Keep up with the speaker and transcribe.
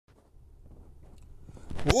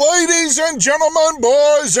Ladies and gentlemen,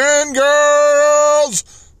 boys and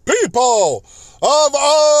girls, people of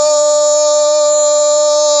all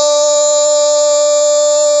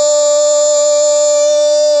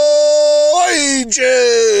ages.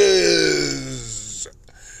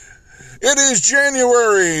 It is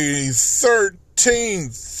January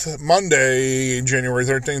 13th, Monday, January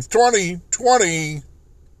 13th, 2020.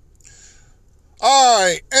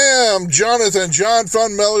 I am Jonathan John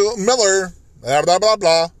Fun Miller, blah, blah, blah,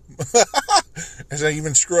 blah, as I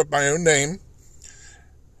even screw up my own name.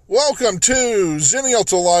 Welcome to Zennial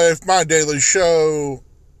to Life, my daily show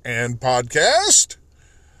and podcast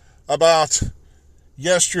about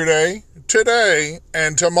yesterday, today,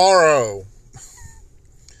 and tomorrow.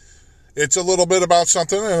 It's a little bit about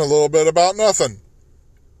something and a little bit about nothing.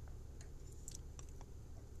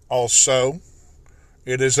 Also,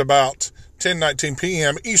 it is about 10:19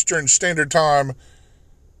 p.m. Eastern Standard Time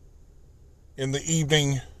in the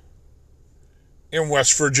evening in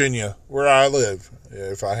West Virginia, where I live.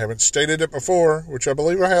 If I haven't stated it before, which I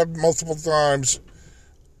believe I have multiple times,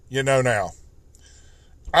 you know now.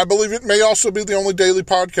 I believe it may also be the only daily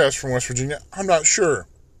podcast from West Virginia. I'm not sure.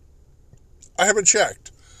 I haven't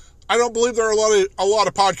checked. I don't believe there are a lot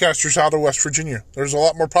of podcasters out of West Virginia. There's a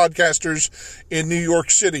lot more podcasters in New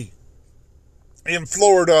York City, in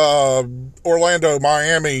Florida, Orlando,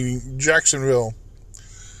 Miami, Jacksonville,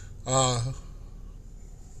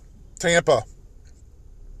 Tampa,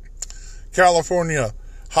 California,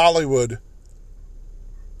 Hollywood,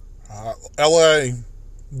 LA,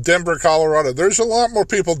 Denver, Colorado. There's a lot more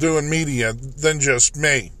people doing media than just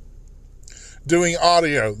me, doing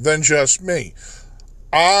audio than just me.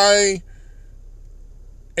 I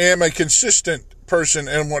am a consistent person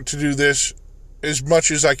and want to do this as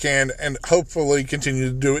much as I can and hopefully continue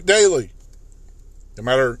to do it daily, no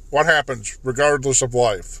matter what happens, regardless of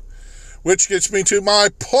life. Which gets me to my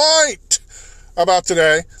point about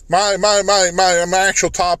today. My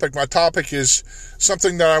actual topic. My topic is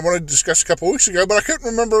something that I wanted to discuss a couple weeks ago, but I couldn't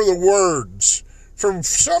remember the words. For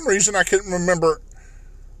some reason, I couldn't remember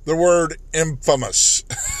the word infamous.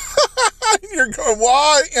 You're going,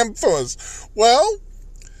 why infamous? Well,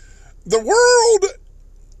 the world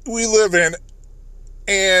we live in,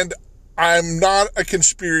 and I'm not a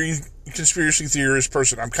conspiracy theorist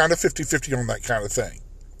person. I'm kind of 50-50 on that kind of thing.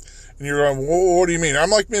 And you're going, well, what do you mean? I'm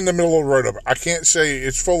like in the middle of the road of it. I can't say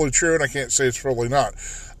it's fully true, and I can't say it's fully not.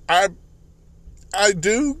 I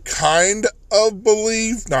do kind of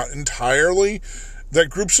believe, not entirely, that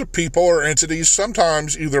groups of people or entities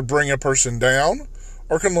sometimes either bring a person down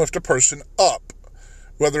or can lift a person up.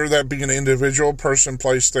 Whether that be an individual, person,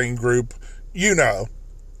 place, thing, group, you know.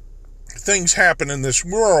 Things happen in this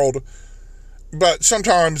world, but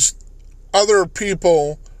sometimes other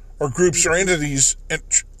people or groups or entities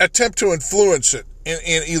attempt to influence it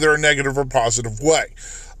in either a negative or positive way.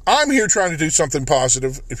 I'm here trying to do something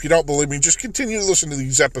positive. If you don't believe me, just continue to listen to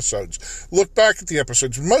these episodes. Look back at the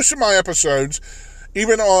episodes. Most of my episodes,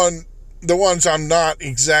 even on the ones I'm not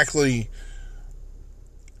exactly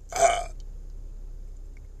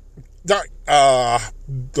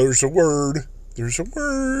there's a word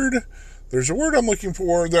I'm looking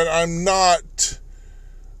for that I'm not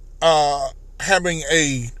having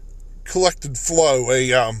a collected flow,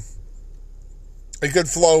 a good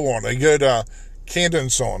flow on, a good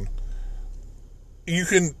cadence on. You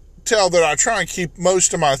can tell that I try and keep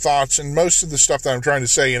most of my thoughts and most of the stuff that I'm trying to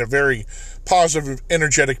say in a very positive,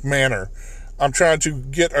 energetic manner. I'm trying to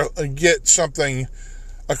get something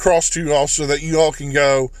across to you all so that you all can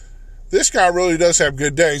go, this guy really does have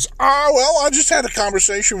good days. Well, I just had a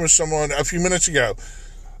conversation with someone a few minutes ago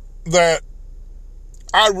that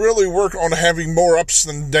I really work on having more ups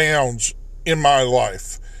than downs in my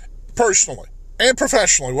life, personally and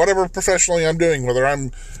professionally, whatever professionally I'm doing, whether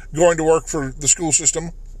I'm going to work for the school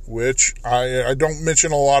system, which I don't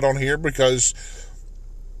mention a lot on here because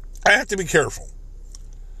I have to be careful.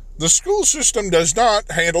 The school system does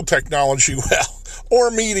not handle technology well,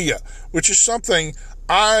 or media, which is something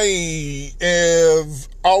I have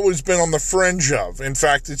always been on the fringe of. In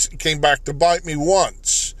fact, it came back to bite me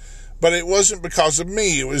once, but it wasn't because of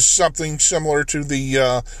me. It was something similar to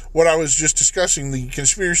the what I was just discussing, the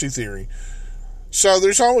conspiracy theory. So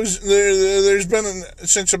there's been,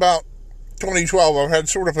 since about 2012, I've had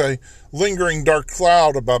sort of a lingering dark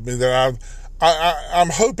cloud above me that I'm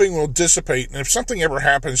hoping will dissipate. And if something ever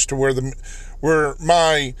happens to where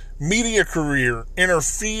my media career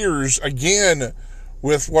interferes again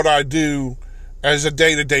with what I do as a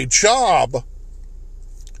day-to-day job,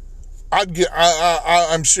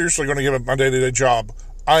 I'm seriously going to give up my day-to-day job.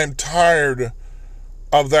 I am tired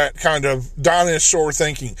of that kind of dinosaur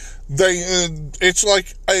thinking. It's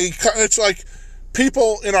like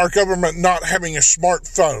people in our government not having a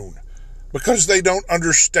smartphone because they don't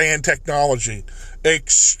understand technology.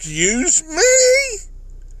 Excuse me?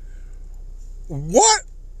 What?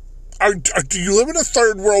 Do you live in a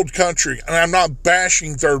third world country? And I'm not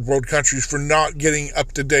bashing third world countries for not getting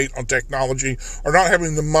up to date on technology or not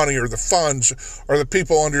having the money or the funds or the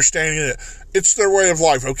people understanding it. It's their way of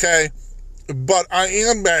life, okay? But I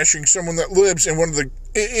am bashing someone that lives in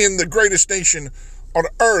in the greatest nation on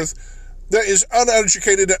earth that is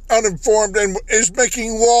uneducated and uninformed and is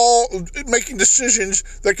making decisions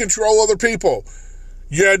that control other people.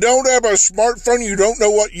 You don't have a smartphone, you don't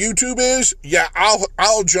know what YouTube is? Yeah,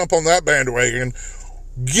 I'll jump on that bandwagon.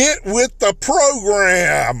 Get with the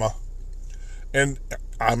program. And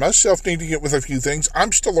I myself need to get with a few things.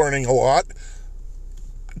 I'm still learning a lot.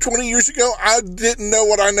 20 years ago, I didn't know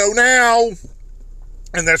what I know now.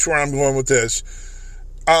 And that's where I'm going with this.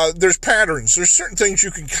 There's patterns. There's certain things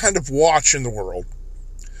you can kind of watch in the world.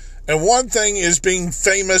 And one thing is being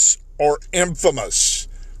famous or infamous.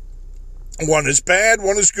 One is bad,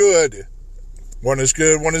 one is good. One is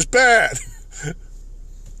good, one is bad.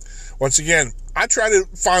 Once again, I try to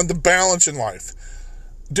find the balance in life.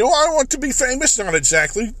 Do I want to be famous? Not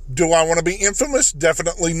exactly. Do I want to be infamous?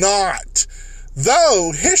 Definitely not.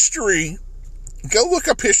 Though, history, go look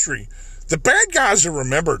up history. The bad guys are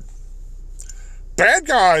remembered. Bad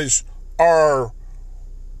guys are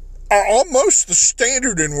almost the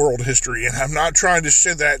standard in world history, and I'm not trying to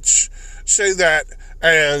say that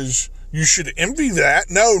as you should envy that.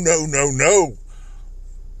 No.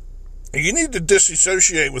 You need to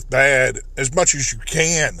disassociate with bad as much as you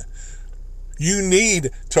can. You need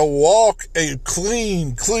to walk a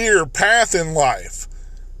clean, clear path in life.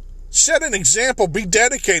 Set an example. Be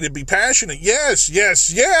dedicated. Be passionate. Yes.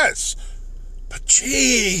 But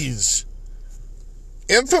jeez.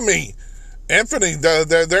 Infamy.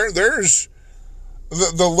 There's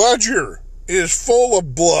the ledger is full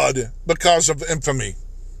of blood because of infamy.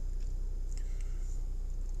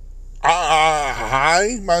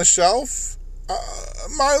 I myself,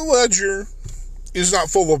 my ledger is not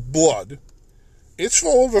full of blood. It's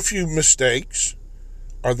full of a few mistakes.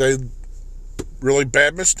 Are they really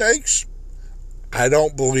bad mistakes? I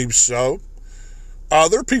don't believe so.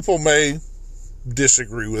 Other people may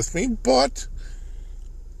disagree with me, but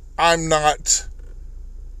I'm not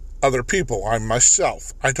other people. I'm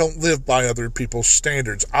myself. I don't live by other people's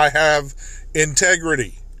standards. I have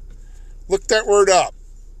integrity. Look that word up.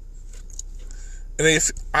 And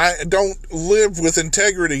if I don't live with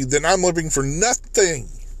integrity, then I'm living for nothing.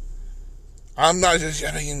 I'm not just,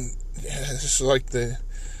 it's like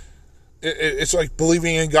it's like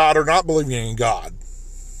believing in God or not believing in God.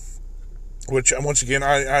 Which, once again,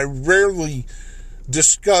 I rarely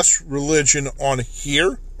discuss religion on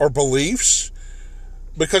here or beliefs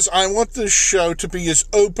because I want this show to be as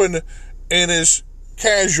open and as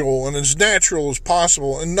casual and as natural as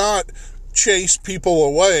possible and not chase people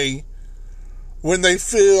away when they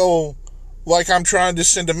feel like I'm trying to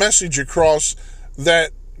send a message across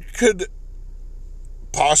that could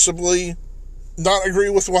possibly not agree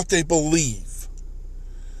with what they believe.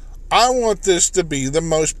 I want this to be the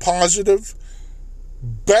most positive,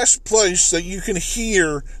 best place that you can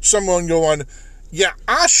hear someone going, yeah,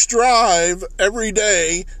 I strive every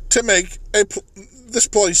day to make this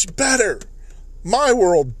place better. My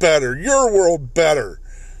world better. Your world better.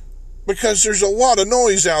 Because there's a lot of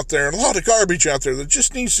noise out there and a lot of garbage out there that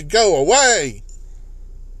just needs to go away.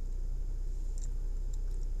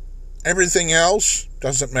 Everything else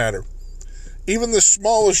doesn't matter. Even the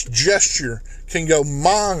smallest gesture can go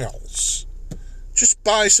miles. Just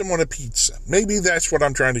buy someone a pizza. Maybe that's what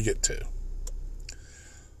I'm trying to get to.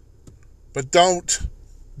 But don't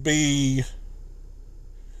be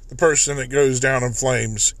the person that goes down in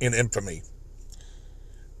flames in infamy.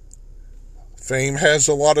 Fame has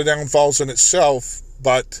a lot of downfalls in itself,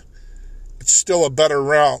 but it's still a better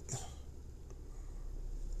route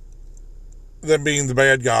than being the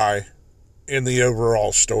bad guy in the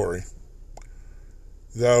overall story.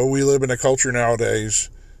 Though we live in a culture nowadays,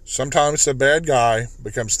 sometimes the bad guy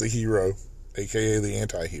becomes the hero, aka the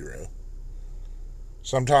anti-hero.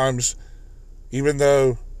 Sometimes, even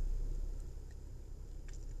though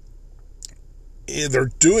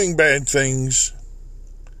they're doing bad things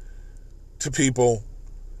to people,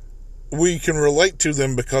 we can relate to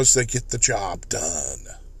them because they get the job done.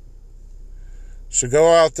 So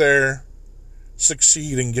go out there,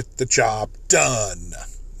 succeed, and get the job done.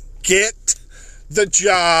 Get the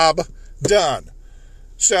job done.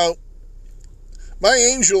 So, my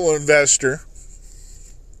angel investor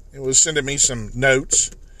It was sending me some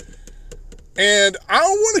notes. And I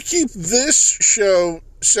want to keep this show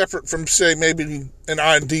separate from, say, maybe an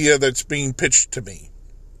idea that's being pitched to me.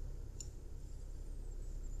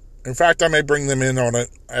 In fact, I may bring them in on it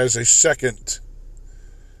as a second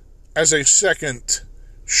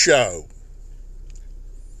show.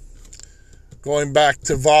 Going back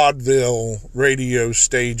to vaudeville radio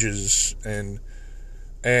stages and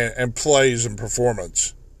plays and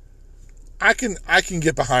performance. I can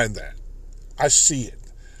get behind that. I see it.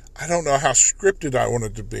 I don't know how scripted I want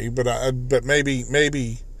it to be, but maybe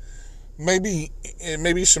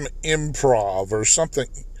some improv or something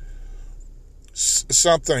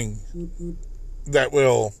that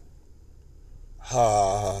will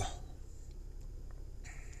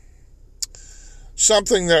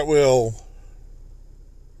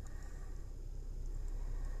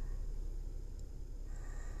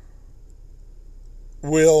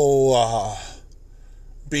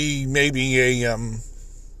be maybe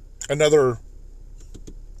another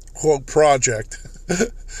quote project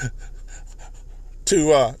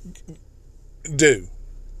to do.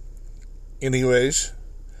 Anyways,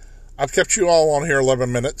 I've kept you all on here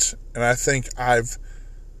 11 minutes, and I think I've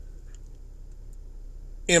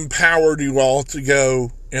empowered you all to go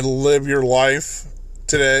and live your life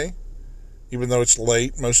today, even though it's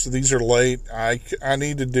late. Most of these are late. I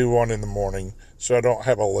need to do one in the morning, so I don't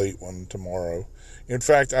have a late one tomorrow. In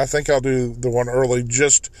fact, I think I'll do the one early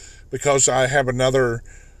just because I have another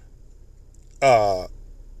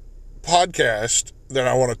podcast that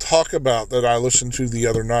I want to talk about that I listened to the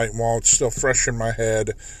other night while it's still fresh in my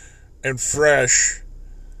head and fresh.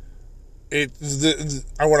 I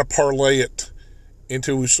want to parlay it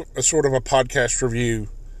into a sort of a podcast review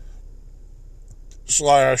 /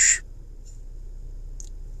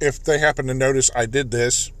 if they happen to notice I did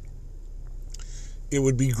this, it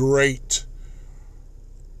would be great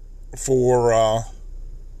for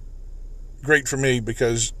me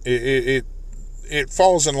because it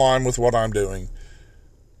falls in line with what I'm doing.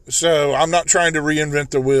 So I'm not trying to reinvent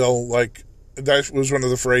the wheel, like that was one of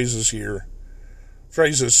the phrases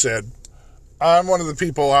said. I'm one of the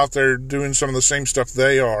people out there doing some of the same stuff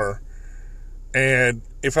they are, and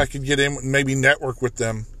if I could get in, maybe network with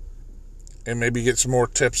them and maybe get some more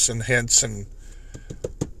tips and hints, and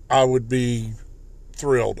I would be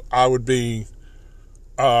thrilled. I would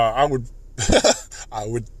I would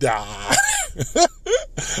die.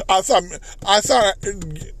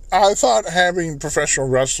 I thought having professional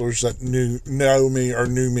wrestlers that knew me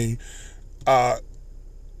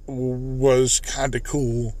was kind of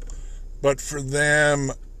cool, but for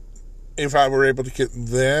them, if I were able to get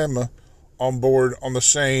them on board on the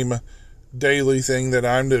same daily thing that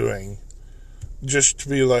I'm doing, just to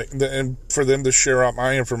be like, and for them to share out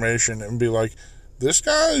my information and be like, this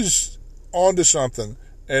guy's onto something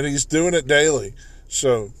and he's doing it daily.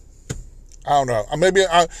 So I don't know. Maybe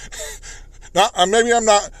I'm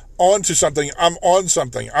not on to something. I'm on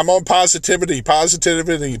something. I'm on positivity. That's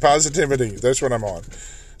what I'm on.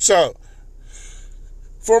 So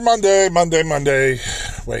for Monday.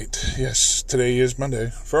 Wait, yes, today is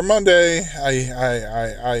Monday. For Monday,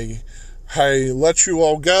 I let you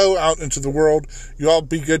all go out into the world. You all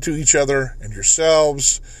be good to each other and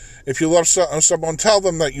yourselves. If you love someone, tell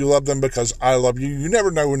them that you love them because I love you. You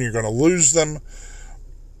never know when you're going to lose them.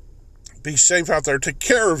 Be safe out there. Take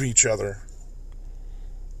care of each other.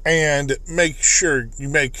 And make sure you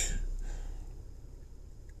make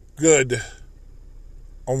good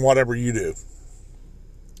on whatever you do.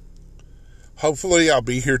 Hopefully, I'll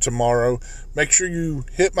be here tomorrow. Make sure you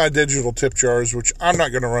hit my digital tip jars, which I'm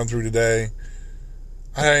not going to run through today.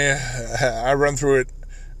 I run through it,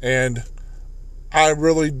 and I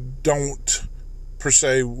really don't, per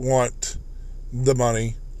se, want the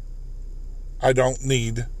money. I don't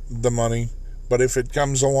need the money. But if it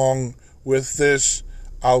comes along with this,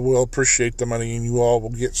 I will appreciate the money, and you all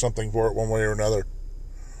will get something for it one way or another.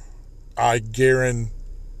 I guarantee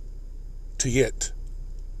it.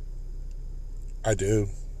 I do.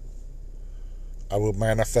 I will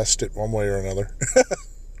manifest it one way or another.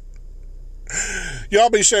 Y'all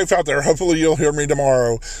be safe out there. Hopefully you'll hear me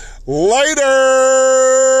tomorrow. Later!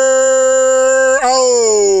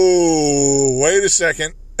 Oh, wait a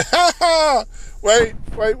second. Wait.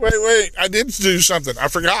 I did do something. I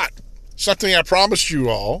forgot. Something I promised you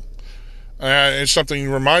all. And something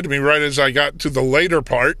reminded me right as I got to the later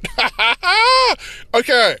part.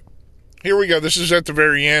 Okay. Here we go. This is at the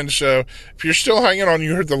very end, so if you're still hanging on,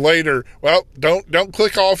 you heard the later. Well, don't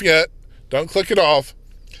click off yet. Don't click it off.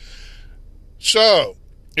 So,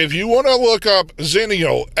 if you want to look up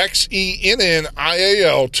Xennial,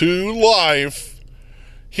 XENNIAL, to life,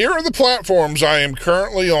 here are the platforms I am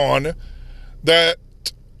currently on that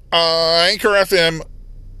Anchor FM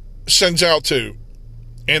sends out to.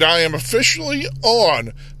 And I am officially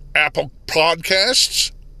on Apple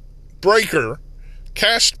Podcasts, Breaker,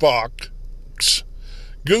 Castbox,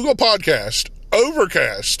 Google Podcast,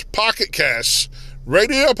 Overcast, Pocket Casts,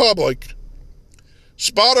 Radio Public,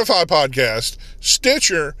 Spotify Podcast,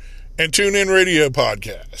 Stitcher, and TuneIn Radio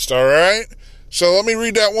Podcast. All right? So let me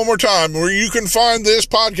read that one more time. Where you can find this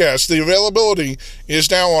podcast, the availability is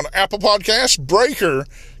now on Apple Podcasts, Breaker,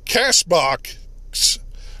 Castbox,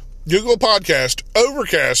 Google Podcast,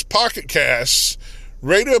 Overcast, Pocket Casts,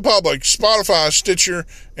 Radio Public, Spotify, Stitcher,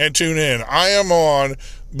 and TuneIn. I am on,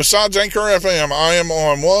 besides Anchor FM, I am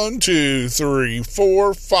on 1, 2, 3,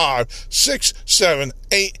 4, 5, 6, 7,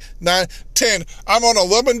 8, 9, 10. I'm on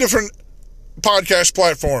 11 different podcast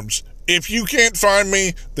platforms. If you can't find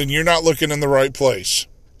me, then you're not looking in the right place.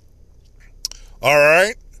 All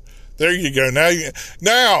right? There you go.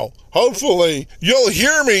 Now, hopefully, you'll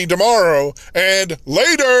hear me tomorrow, and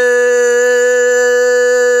later!